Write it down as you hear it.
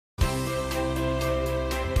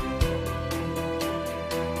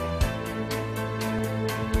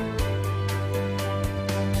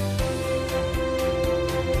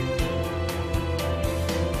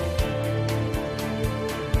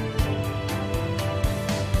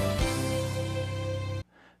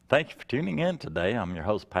Thank you for tuning in today. I'm your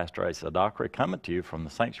host, Pastor Asa Dockery, coming to you from the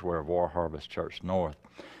Sanctuary of War Harvest Church North.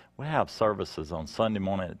 We have services on Sunday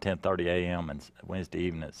morning at 10:30 a.m. and Wednesday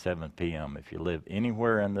evening at 7 p.m. If you live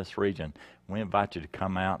anywhere in this region, we invite you to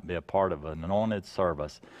come out and be a part of an anointed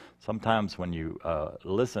service. Sometimes when you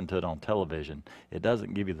listen to it on television, it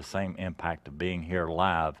doesn't give you the same impact of being here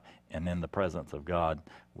live and in the presence of God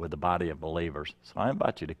with the body of believers. So I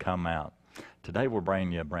invite you to come out. Today we're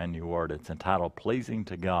bringing you a brand new word. It's entitled Pleasing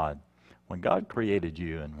to God. When God created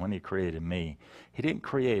you and when He created me, He didn't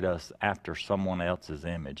create us after someone else's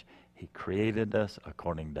image. He created us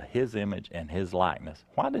according to His image and His likeness.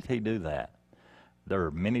 Why did He do that? There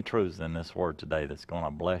are many truths in this word today that's going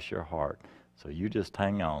to bless your heart. So you just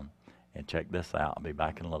hang on and check this out. I'll be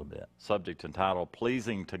back in a little bit. Subject entitled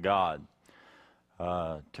Pleasing to God.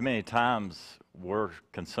 Too many times we're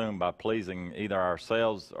consumed by pleasing either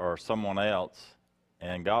ourselves or someone else,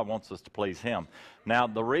 and God wants us to please Him. Now,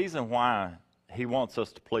 the reason why He wants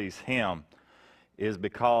us to please Him is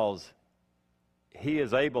because He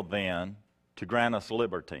is able then to grant us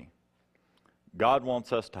liberty. God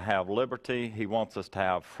wants us to have liberty. He wants us to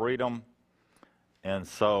have freedom. And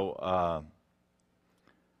so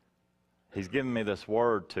He's given me this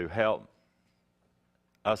word to help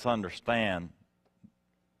us understand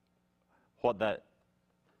what that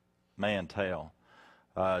may entail.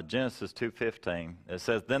 Genesis 2:15, it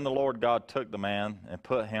says, Then the Lord God took the man and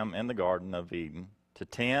put him in the Garden of Eden to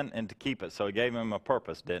tend and to keep it. So He gave him a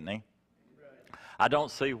purpose, didn't He? Right. I don't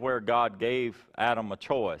see where God gave Adam a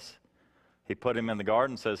choice. He put him in the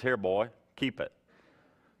garden and says, Here, boy, keep it,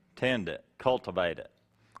 tend it, cultivate it.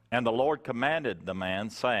 And the Lord commanded the man,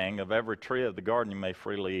 saying, Of every tree of the garden you may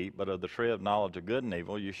freely eat, but of the tree of knowledge of good and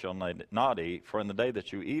evil you shall not eat, for in the day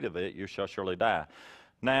that you eat of it you shall surely die.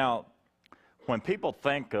 Now, when people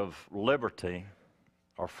think of liberty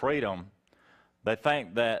or freedom, they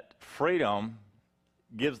think that freedom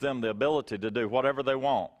gives them the ability to do whatever they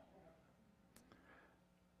want.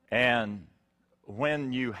 And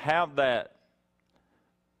when you have that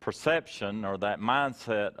perception or that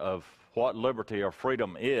mindset of what liberty or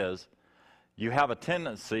freedom is, you have a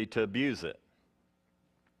tendency to abuse it.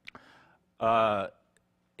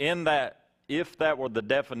 In that, if that were the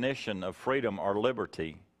definition of freedom or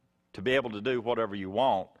liberty, to be able to do whatever you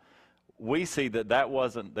want, we see that that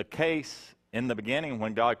wasn't the case in the beginning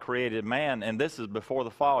when God created man, and this is before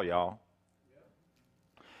the fall, y'all.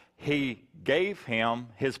 He gave him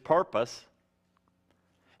his purpose.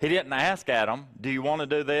 He didn't ask Adam, do you want to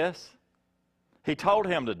do this? He told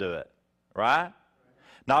him to do it. Right?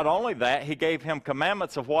 Not only that, He gave him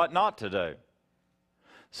commandments of what not to do.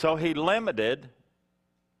 So He limited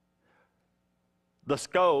the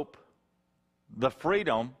scope, the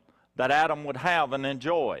freedom that Adam would have and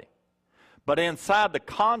enjoy. But inside the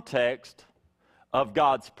context of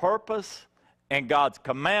God's purpose and God's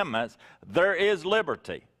commandments, there is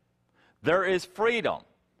liberty. There is freedom.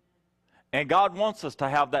 And God wants us to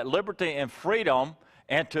have that liberty and freedom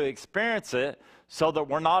and to experience it so that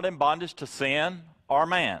we're not in bondage to sin or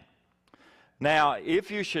man. Now,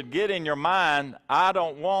 if you should get in your mind, I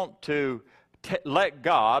don't want to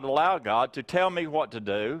allow God to tell me what to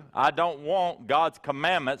do. I don't want God's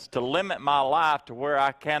commandments to limit my life to where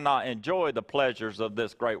I cannot enjoy the pleasures of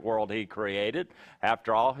this great world He created.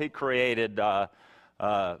 After all, He created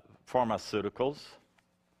pharmaceuticals.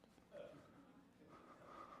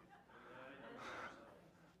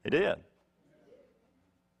 He did.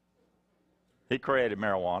 He created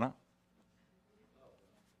marijuana.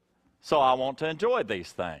 So I want to enjoy these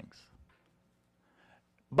things.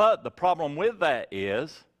 But the problem with that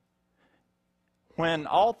is when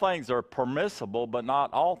all things are permissible, but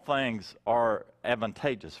not all things are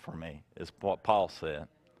advantageous for me, is what Paul said.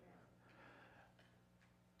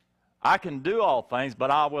 I can do all things,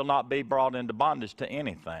 but I will not be brought into bondage to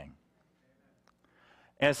anything.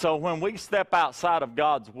 And so when we step outside of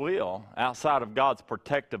God's will, outside of God's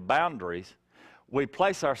protective boundaries, we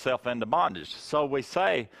place ourselves into bondage. So we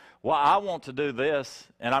say, well, I want to do this,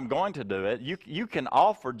 and I'm going to do it. You can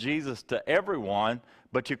offer Jesus to everyone,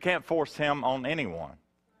 but you can't force Him on anyone.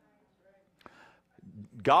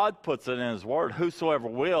 God puts it in His Word, whosoever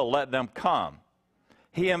will, let them come.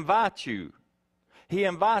 He invites you. He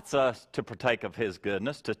invites us to partake of His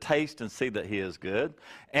goodness, to taste and see that He is good,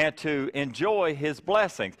 and to enjoy His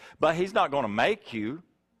blessings. But He's not going to make you.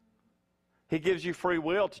 He gives you free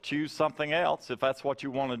will to choose something else if that's what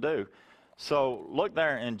you want to do. So look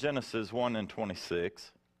there in Genesis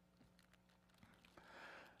 1:26.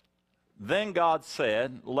 Then God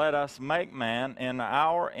said, Let us make man in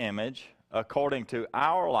our image, according to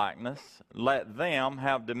our likeness. Let them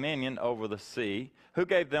have dominion over the sea. Who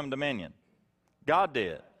gave them dominion? God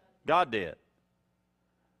did. God did.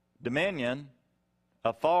 Dominion,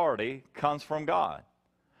 authority comes from God.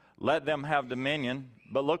 Let them have dominion,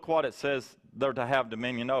 but look what it says they're to have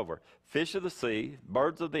dominion over. Fish of the sea,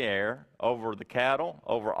 birds of the air, over the cattle,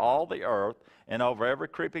 over all the earth, and over every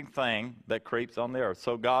creeping thing that creeps on the earth.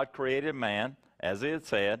 So God created man, as he had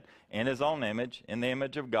said, in his own image. In the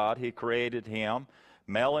image of God, he created him.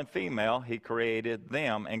 Male and female, he created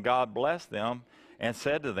them. And God blessed them and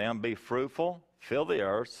said to them, be fruitful, fill the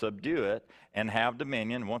earth, subdue it, and have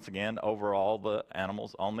dominion, once again, over all the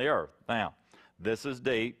animals on the earth. Now, this is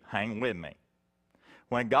deep. Hang with me.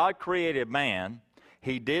 When God created man,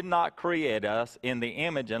 he did not create us in the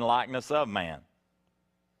image and likeness of man.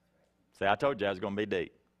 See, I told you I was going to be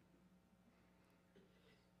deep.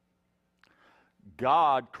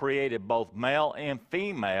 God created both male and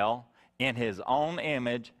female in his own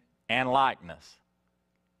image and likeness.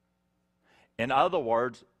 In other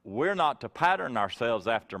words, we're not to pattern ourselves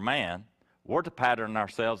after man. We're to pattern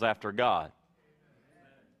ourselves after God.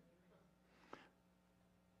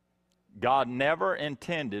 God never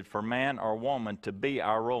intended for man or woman to be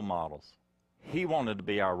our role models. He wanted to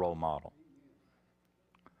be our role model.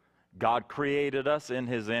 God created us in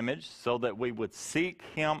his image so that we would seek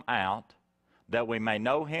him out, that we may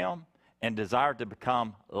know him and desire to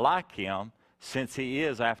become like him, since he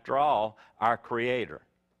is, after all, our creator.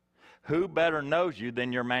 Who better knows you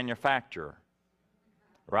than your manufacturer?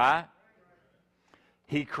 Right?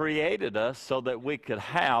 He created us so that we could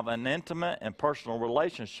have an intimate and personal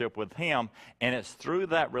relationship with him, and it's through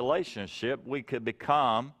that relationship we could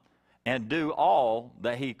become and do all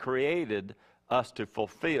that he created us to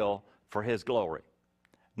fulfill for his glory.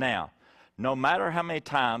 Now, no matter how many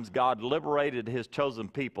times God liberated his chosen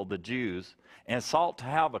people, the Jews, and sought to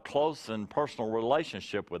have a close and personal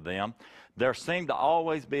relationship with them, there seemed to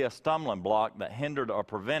always be a stumbling block that hindered or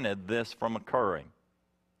prevented this from occurring.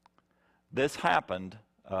 This happened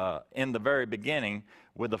in the very beginning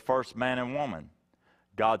with the first man and woman.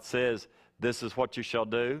 God says, this is what you shall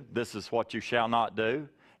do, this is what you shall not do,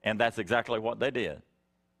 and that's exactly what they did.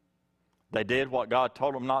 They did what God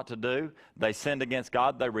told them not to do. They sinned against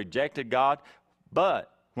God. They rejected God. But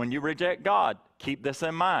when you reject God, keep this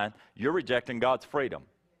in mind, you're rejecting God's freedom.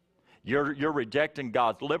 You're rejecting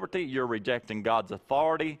God's liberty. You're rejecting God's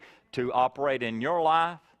authority to operate in your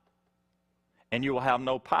life, and you will have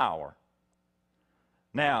no power.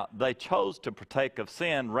 Now, they chose to partake of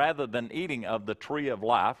sin rather than eating of the tree of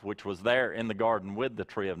life, which was there in the garden with the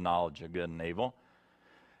tree of knowledge of good and evil.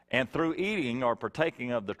 And through eating or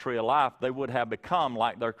partaking of the tree of life, they would have become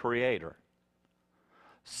like their Creator.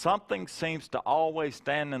 Something seems to always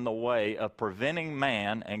stand in the way of preventing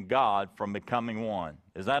man and God from becoming one.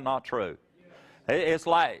 Is that not true? It's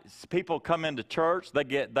like people come into church, they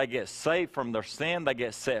get saved from their sin, they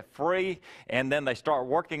get set free, and then they start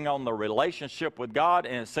working on the relationship with God,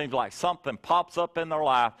 and it seems like something pops up in their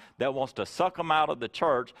life that wants to suck them out of the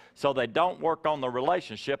church, so they don't work on the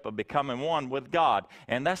relationship of becoming one with God.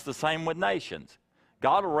 And that's the same with nations.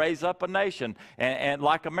 God will raise up a nation, and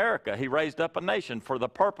like America, he raised up a nation for the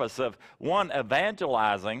purpose of, one,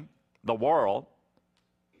 evangelizing the world,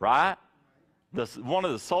 right? One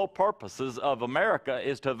of the sole purposes of America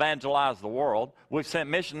is to evangelize the world. We've sent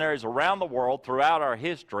missionaries around the world throughout our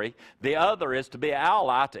history. The other is to be an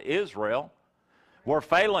ally to Israel. We're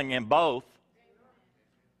failing in both.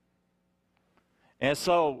 And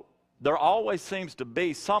so there always seems to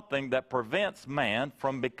be something that prevents man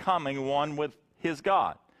from becoming one with his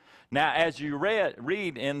God. Now, as you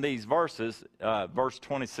read in these verses, verse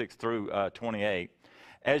 26 through 28,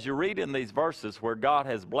 as you read in these verses where God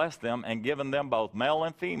has blessed them and given them both male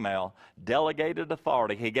and female delegated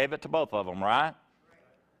authority, he gave it to both of them, right?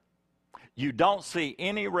 You don't see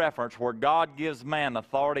any reference where God gives man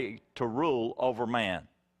authority to rule over man.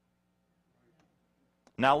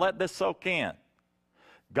 Now let this soak in.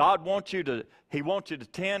 God wants you to, he wants you to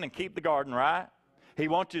tend and keep the garden, right? He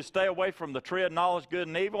wants you to stay away from the tree of knowledge, good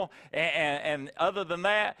and evil, and other than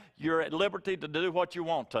that, you're at liberty to do what you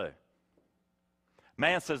want to.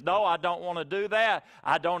 Man says, no, I don't want to do that.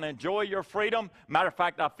 I don't enjoy your freedom. Matter of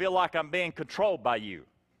fact, I feel like I'm being controlled by you.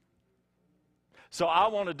 So I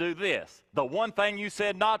want to do this. The one thing you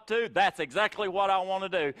said not to, that's exactly what I want to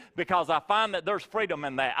do, because I find that there's freedom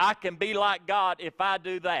in that. I can be like God if I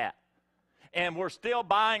do that. And we're still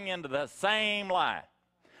buying into the same lie.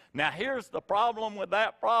 Now, here's the problem with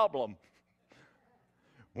that problem.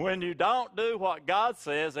 When you don't do what God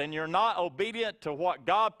says and you're not obedient to what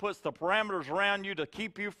God puts the parameters around you to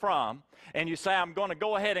keep you from, and you say, I'm going to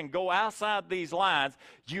go ahead and go outside these lines,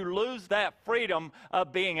 you lose that freedom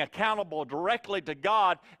of being accountable directly to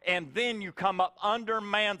God, and then you come up under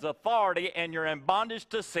man's authority, and you're in bondage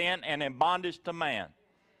to sin and in bondage to man.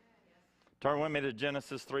 Turn with me to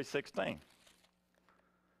Genesis 3:16.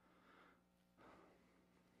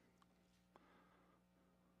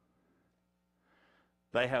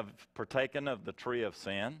 They have partaken of the tree of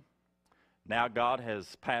sin. Now God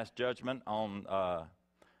has passed judgment on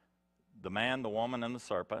the man, the woman, and the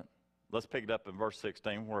serpent. Let's pick it up in verse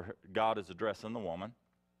 16 where God is addressing the woman.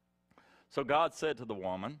 So God said to the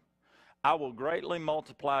woman, I will greatly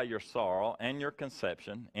multiply your sorrow and your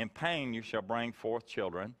conception. In pain you shall bring forth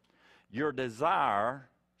children. Your desire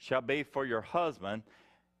shall be for your husband,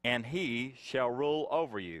 and he shall rule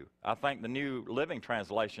over you. I think the New Living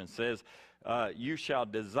Translation says, you shall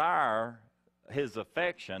desire his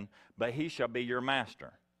affection, but he shall be your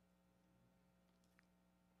master.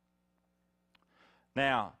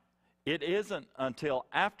 Now, it isn't until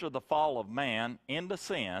after the fall of man into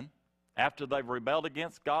sin, after they've rebelled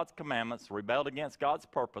against God's commandments, rebelled against God's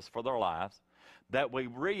purpose for their lives, that we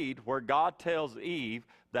read where God tells Eve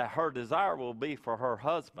that her desire will be for her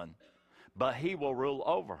husband, but he will rule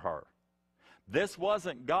over her. This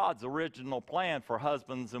wasn't God's original plan for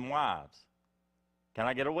husbands and wives. Can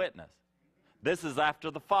I get a witness? This is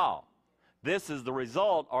after the fall. This is the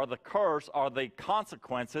result or the curse or the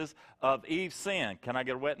consequences of Eve's sin. Can I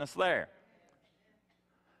get a witness there?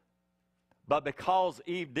 But because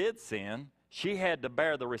Eve did sin, she had to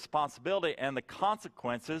bear the responsibility and the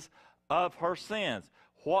consequences of her sins.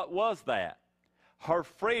 What was that? Her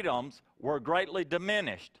freedoms were greatly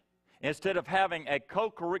diminished. Instead of having a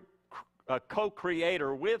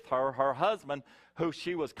co-creator with her, her husband, who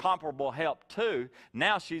she was comparable help to,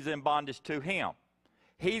 now she's in bondage to him.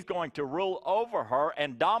 He's going to rule over her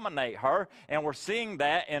and dominate her, and we're seeing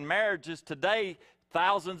that in marriages today,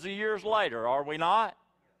 thousands of years later, are we not?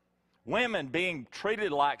 Women being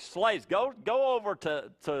treated like slaves. Go over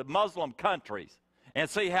to Muslim countries and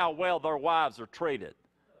see how well their wives are treated.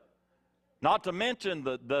 Not to mention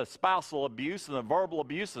the spousal abuse and the verbal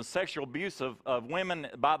abuse and sexual abuse of women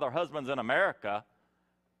by their husbands in America.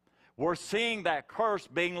 We're seeing that curse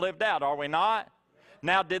being lived out, are we not?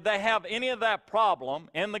 Now, did they have any of that problem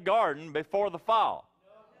in the garden before the fall?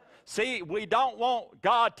 See, we don't want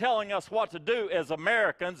God telling us what to do as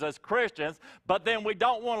Americans, as Christians, but then we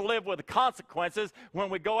don't want to live with the consequences when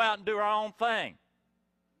we go out and do our own thing.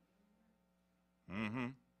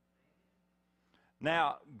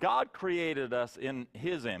 Now, God created us in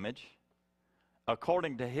His image,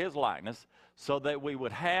 according to His likeness, so that we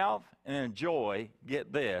would have and enjoy,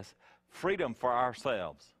 get this, freedom for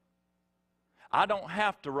ourselves. I don't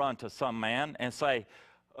have to run to some man and say,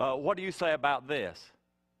 what do you say about this?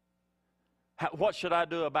 What should I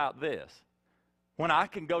do about this? When I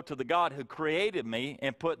can go to the God who created me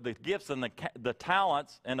and put the gifts and the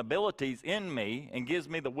talents and abilities in me and gives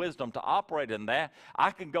me the wisdom to operate in that,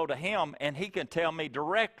 I can go to Him and He can tell me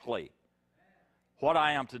directly what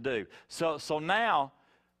I am to do. So now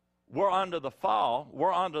we're under the fall,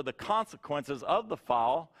 we're under the consequences of the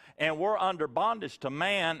fall, and we're under bondage to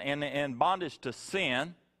man and bondage to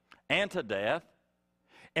sin and to death,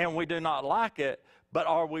 and we do not like it, but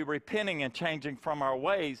are we repenting and changing from our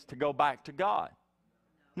ways to go back to God?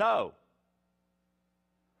 No.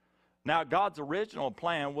 Now, God's original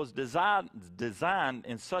plan was designed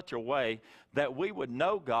in such a way that we would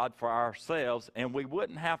know God for ourselves and we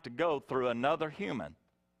wouldn't have to go through another human.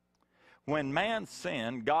 When man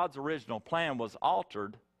sinned, God's original plan was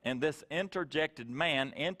altered, and this interjected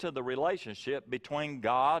man into the relationship between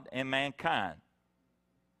God and mankind.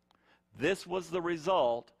 This was the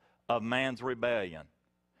result of man's rebellion.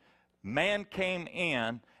 Man came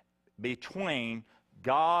in between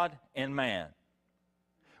God and man.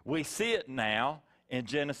 We see it now in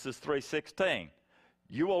Genesis 3:16.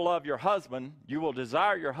 You will love your husband, you will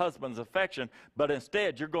desire your husband's affection, but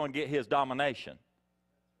instead you're going to get his domination.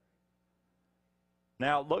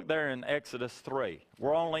 Now look there in Exodus 3.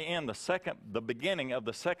 We're only in the beginning of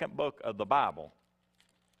the second book of the Bible.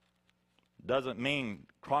 Doesn't mean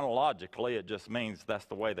chronologically, it just means that's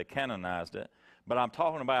the way they canonized it. But I'm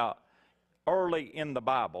talking about early in the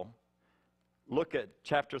Bible. Look at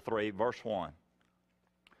chapter 3, verse 1.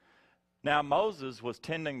 Now Moses was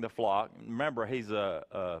tending the flock. Remember, he's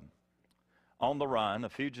on the run, a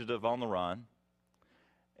fugitive on the run.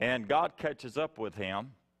 And God catches up with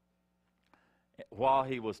him while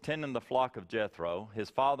he was tending the flock of Jethro, his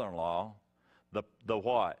father-in-law, the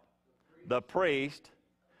what? The priest.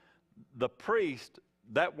 The priest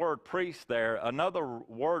that word priest there, another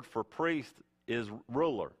word for priest is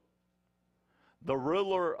ruler. The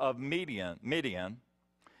ruler of Midian,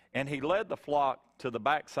 and he led the flock to the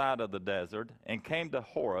backside of the desert and came to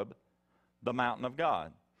Horeb, the mountain of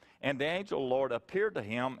God. And the angel of the Lord appeared to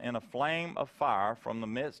him in a flame of fire from the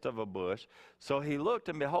midst of a bush. So he looked,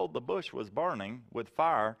 and behold, the bush was burning with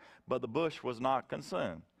fire, but the bush was not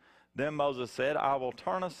consumed. Then Moses said, I will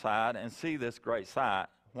turn aside and see this great sight,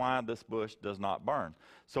 why this bush does not burn.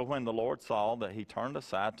 So when the Lord saw that he turned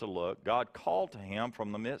aside to look, God called to him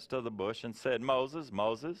from the midst of the bush and said, Moses,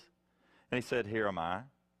 Moses. And he said, Here am I.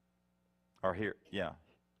 Or here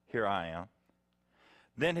I am.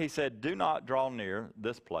 Then he said, Do not draw near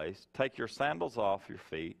this place. Take your sandals off your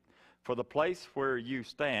feet, for the place where you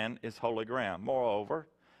stand is holy ground. Moreover,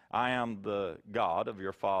 I am the God of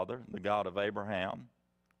your father, the God of Abraham,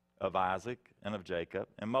 of Isaac, and of Jacob.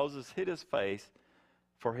 And Moses hid his face,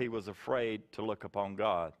 for he was afraid to look upon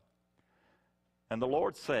God. And the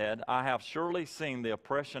Lord said, I have surely seen the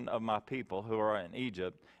oppression of my people who are in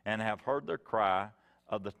Egypt, and have heard their cry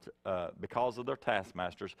because of their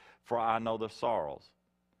taskmasters, for I know their sorrows.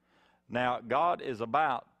 Now, God is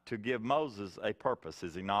about to give Moses a purpose,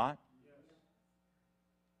 is he not? Yes.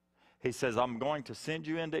 He says, I'm going to send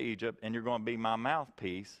you into Egypt, and you're going to be my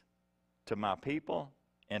mouthpiece to my people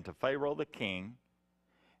and to Pharaoh the king,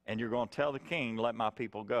 and you're going to tell the king, let my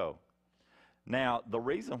people go. Now, the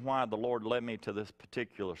reason why the Lord led me to this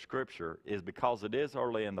particular scripture is because it is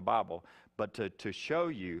early in the Bible, but to show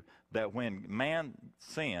you that when man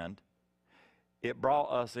sinned, it brought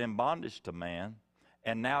us in bondage to man,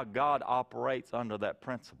 and now God operates under that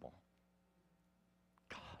principle.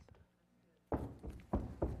 God.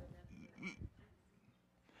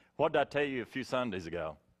 What did I tell you a few Sundays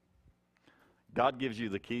ago? God gives you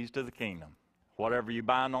the keys to the kingdom. Whatever you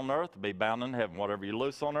bind on earth will be bound in heaven. Whatever you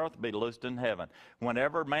loose on earth will be loosed in heaven.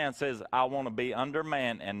 Whenever man says, I want to be under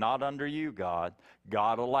man and not under you, God,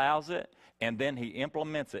 God allows it, and then he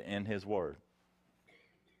implements it in his word.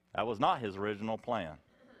 That was not his original plan.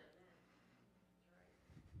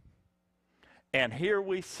 And here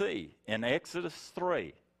we see in Exodus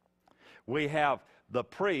 3, we have the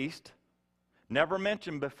priest, never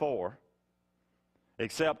mentioned before,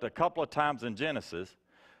 except a couple of times in Genesis,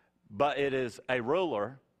 but it is a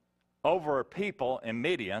ruler over a people in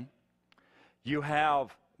Midian. You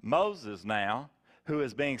have Moses now, who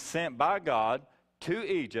is being sent by God to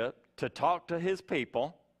Egypt to talk to his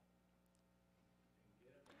people.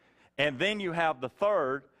 And then you have the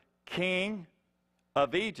third king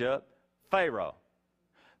of Egypt, Pharaoh.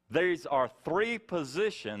 These are three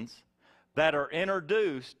positions that are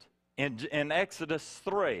introduced in Exodus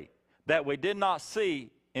 3 that we did not see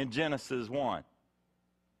in Genesis 1.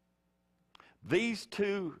 These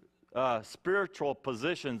two spiritual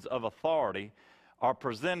positions of authority are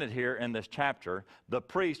presented here in this chapter. The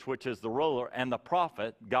priest, which is the ruler, and the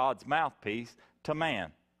prophet, God's mouthpiece to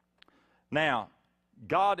man. Now,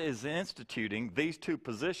 God is instituting these two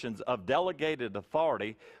positions of delegated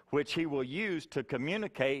authority, which he will use to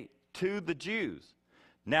communicate to the Jews.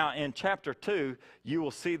 Now, in chapter 2, you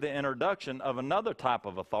will see the introduction of another type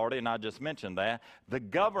of authority, and I just mentioned that, the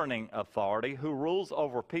governing authority who rules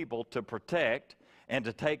over people to protect and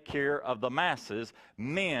to take care of the masses,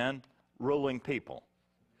 men ruling people.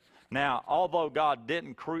 Now, although God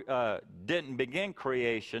didn't begin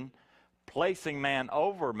creation placing man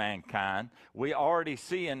over mankind, we already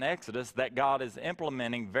see in Exodus that God is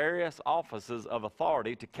implementing various offices of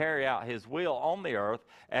authority to carry out his will on the earth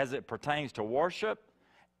as it pertains to worship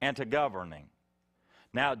and to governing.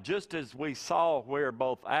 Now, just as we saw where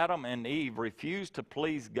both Adam and Eve refused to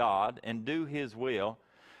please God and do his will,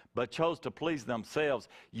 but chose to please themselves,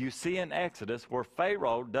 you see in Exodus where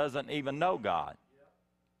Pharaoh doesn't even know God.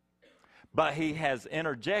 But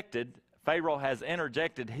Pharaoh has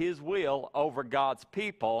interjected his will over God's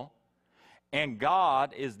people, and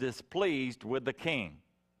God is displeased with the king.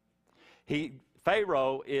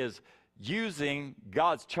 Pharaoh is using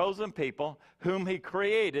God's chosen people, whom he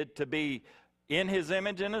created to be in his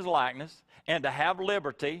image and his likeness, and to have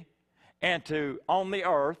liberty, and to own the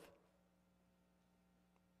earth.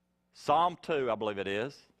 Psalm 2, I believe it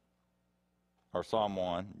is, or Psalm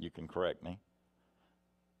 1, you can correct me.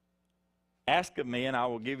 Ask of me, and I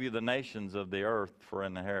will give you the nations of the earth for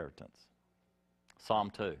an inheritance. Psalm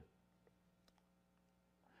 2.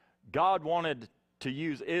 God wanted to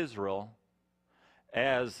use Israel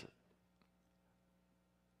as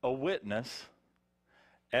a witness,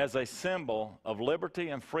 as a symbol of liberty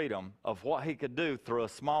and freedom of what he could do through a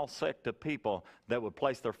small sect of people that would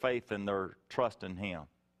place their faith and their trust in him.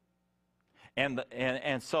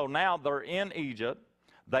 And so now they're in Egypt.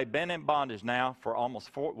 They've been in bondage now for almost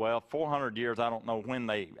 400 years. I don't know when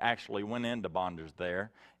they actually went into bondage there.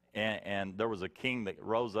 And there was a king that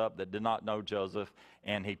rose up that did not know Joseph,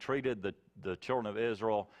 and he treated the children of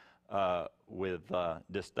Israel with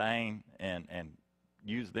disdain and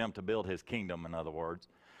used them to build his kingdom, in other words.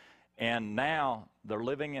 And now they're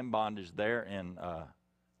living in bondage there in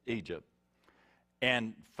Egypt.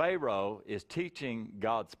 And Pharaoh is teaching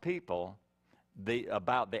God's people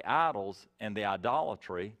about the idols and the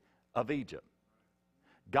idolatry of Egypt.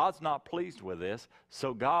 God's not pleased with this,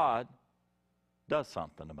 so God does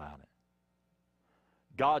something about it.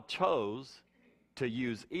 God chose to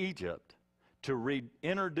use Egypt to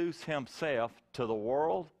reintroduce himself to the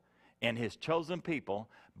world and his chosen people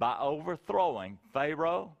by overthrowing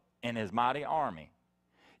Pharaoh and his mighty army.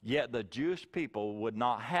 Yet the Jewish people would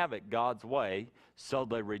not have it God's way, so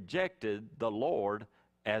they rejected the Lord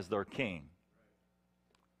as their king.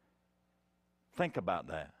 Think about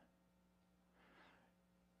that.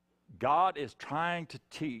 God is trying to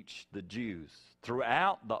teach the Jews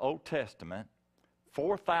throughout the Old Testament,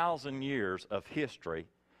 4,000 years of history.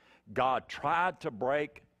 God tried to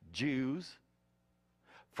break Jews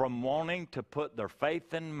from wanting to put their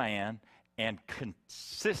faith in man, and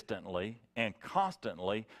consistently and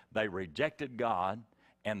constantly they rejected God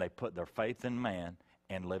and they put their faith in man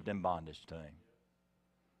and lived in bondage to him.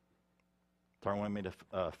 Turn with me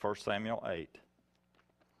to 1 Samuel 8.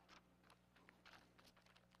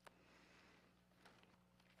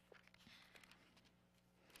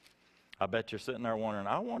 I bet you're sitting there wondering,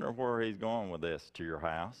 I wonder where he's going with this to your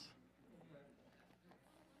house.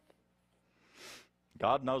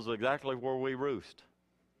 God knows exactly where we roost.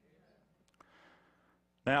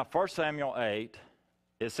 Now, 1 Samuel 8,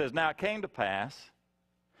 it says, Now it came to pass,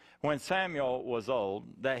 when Samuel was old,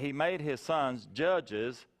 that he made his sons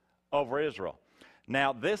judges over Israel.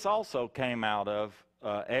 Now, this also came out of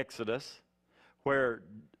Exodus, where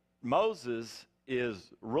Moses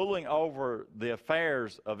is ruling over the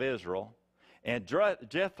affairs of Israel, and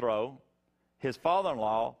Jethro, his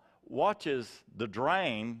father-in-law, watches the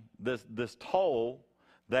drain, this toll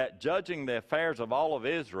that judging the affairs of all of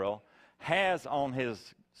Israel has on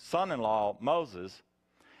his son-in-law Moses,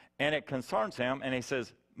 and it concerns him, and he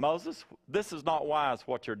says, Moses, this is not wise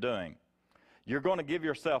what you're doing. You're going to give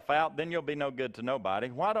yourself out, then you'll be no good to nobody.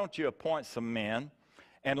 Why don't you appoint some men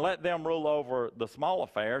and let them rule over the small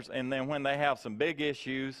affairs, and then when they have some big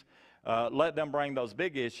issues, let them bring those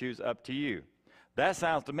big issues up to you. That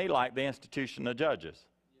sounds to me like the institution of judges.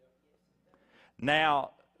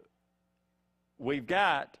 Now, we've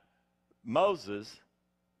got Moses,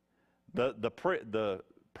 the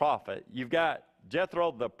prophet, you've got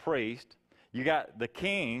Jethro the priest, you got the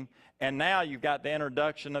king, and now you've got the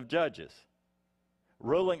introduction of judges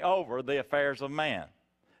ruling over the affairs of man.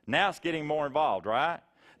 Now it's getting more involved, right?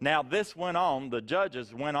 Now this went on, the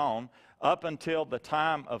judges went on up until the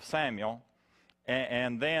time of Samuel,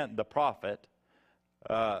 and then the prophet,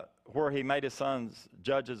 where he made his sons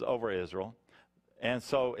judges over Israel. And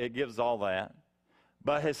so it gives all that.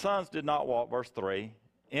 But his sons did not walk, verse 3,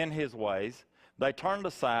 in his ways. They turned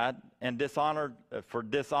aside and dishonored for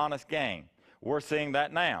dishonest gain. We're seeing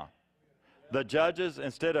that now. The judges,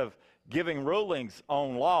 instead of giving rulings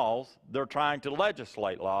on laws, they're trying to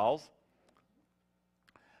legislate laws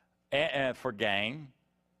and for gain.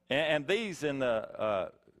 And these in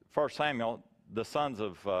the 1 Samuel, the sons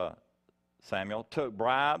of Samuel, took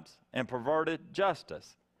bribes and perverted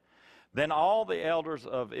justice. Then all the elders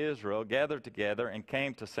of Israel gathered together and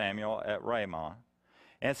came to Samuel at Ramah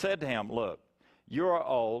and said to him, Look, you are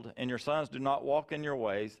old, and your sons do not walk in your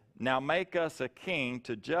ways. Now make us a king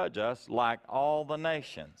to judge us like all the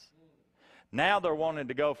nations. Now they're wanting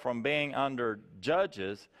to go from being under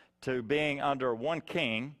judges to being under one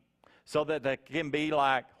king, so that they can be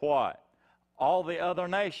like what? All the other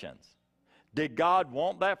nations. Did God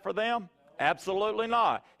want that for them? Absolutely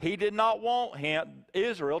not. He did not want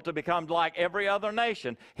Israel to become like every other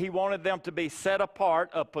nation. He wanted them to be set apart,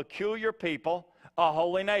 a peculiar people, a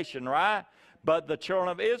holy nation, right? But the children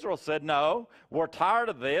of Israel said, no, we're tired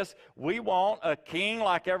of this. We want a king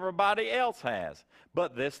like everybody else has.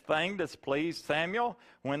 But this thing displeased Samuel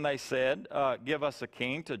when they said, give us a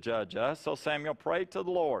king to judge us. So Samuel prayed to the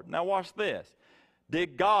Lord. Now watch this.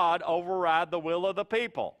 Did God override the will of the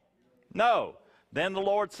people? No. Then the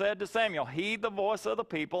Lord said to Samuel, Heed the voice of the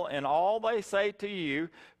people and all they say to you,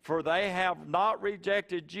 for they have not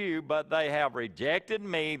rejected you, but they have rejected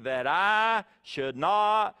me, that I should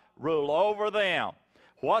not rule over them.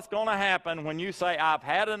 What's going to happen when you say, I've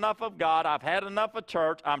had enough of God, I've had enough of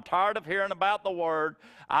church, I'm tired of hearing about the Word,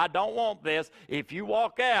 I don't want this? If you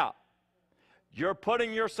walk out, You're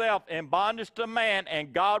putting yourself in bondage to man,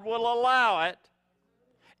 and God will allow it,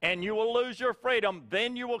 and you will lose your freedom.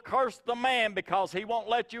 Then you will curse the man because he won't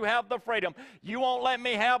let you have the freedom. You won't let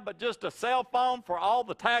me have but just a cell phone for all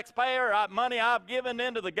the taxpayer money I've given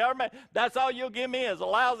into the government. That's all you'll give me is a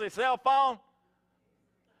lousy cell phone?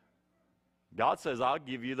 God says, I'll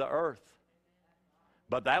give you the earth.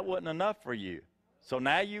 But that wasn't enough for you. So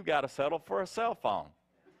now you've got to settle for a cell phone.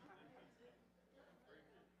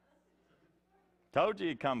 Told you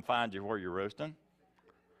he'd come find you where you're roosting.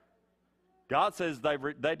 God says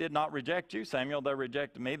they did not reject you, Samuel. They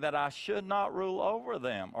rejected me, that I should not rule over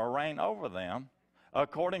them or reign over them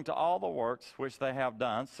according to all the works which they have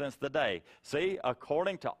done since the day. See,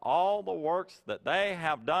 according to all the works that they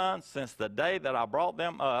have done since the day that I brought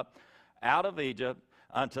them up out of Egypt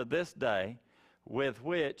unto this day, with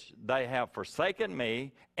which they have forsaken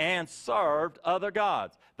me and served other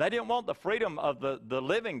gods. They didn't want the freedom of the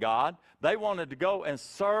living God. They wanted to go and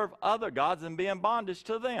serve other gods and be in bondage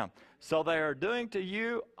to them. So they are doing to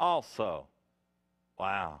you also.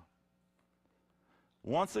 Wow.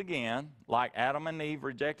 Once again, like Adam and Eve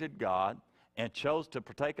rejected God and chose to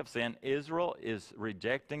partake of sin, Israel is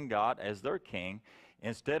rejecting God as their king.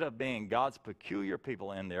 Instead of being God's peculiar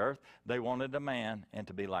people in the earth, they wanted a man and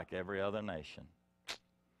to be like every other nation.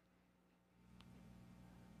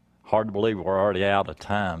 Hard to believe we're already out of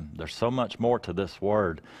time. There's so much more to this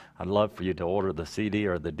word. I'd love for you to order the CD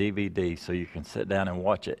or the DVD so you can sit down and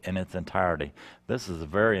watch it in its entirety. This is a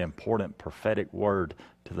very important prophetic word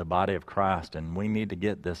to the body of Christ, and we need to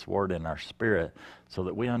get this word in our spirit so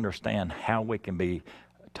that we understand how we can be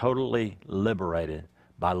totally liberated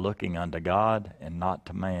by looking unto God and not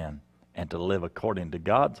to man, and to live according to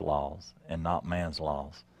God's laws and not man's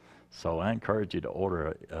laws. So I encourage you to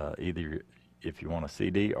order either, if you want a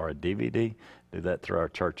CD or a DVD, do that through our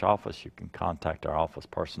church office. You can contact our office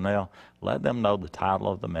personnel. Let them know the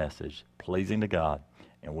title of the message, Pleasing to God,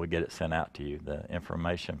 and we'll get it sent out to you. The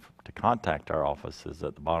information to contact our office is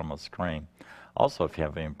at the bottom of the screen. Also, if you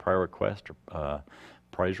have any prayer requests or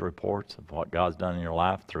praise reports of what God's done in your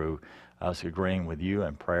life through us agreeing with you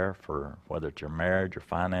in prayer for whether it's your marriage or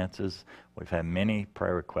finances. We've had many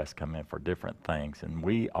prayer requests come in for different things, and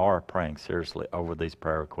we are praying seriously over these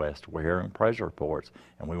prayer requests. We're hearing praise reports,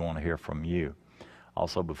 and we want to hear from you.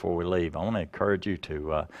 Also, before we leave, I want to encourage you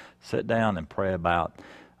to sit down and pray about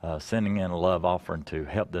sending in a love offering to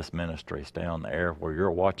help this ministry stay on the air where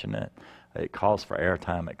you're watching it. It calls for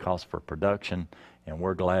airtime, it calls for production, and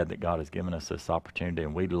we're glad that God has given us this opportunity,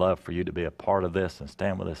 and we'd love for you to be a part of this and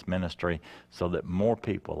stand with this ministry so that more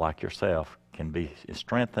people like yourself can be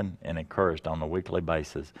strengthened and encouraged on a weekly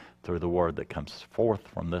basis through the word that comes forth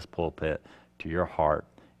from this pulpit to your heart,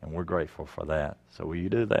 and we're grateful for that. So will you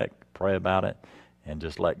do that? Pray about it, and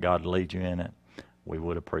just let God lead you in it. We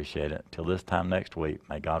would appreciate it. Till this time next week,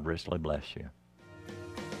 may God richly bless you.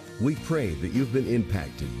 We pray that you've been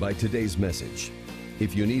impacted by today's message.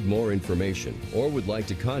 If you need more information or would like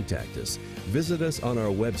to contact us, visit us on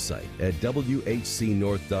our website at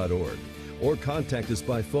whcnorth.org or contact us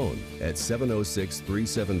by phone at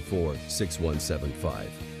 706-374-6175.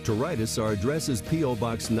 To write us, our address is P.O.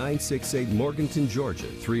 Box 968, Morganton, Georgia,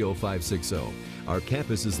 30560. Our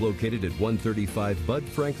campus is located at 135 Bud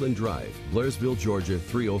Franklin Drive, Blairsville, Georgia,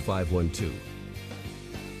 30512.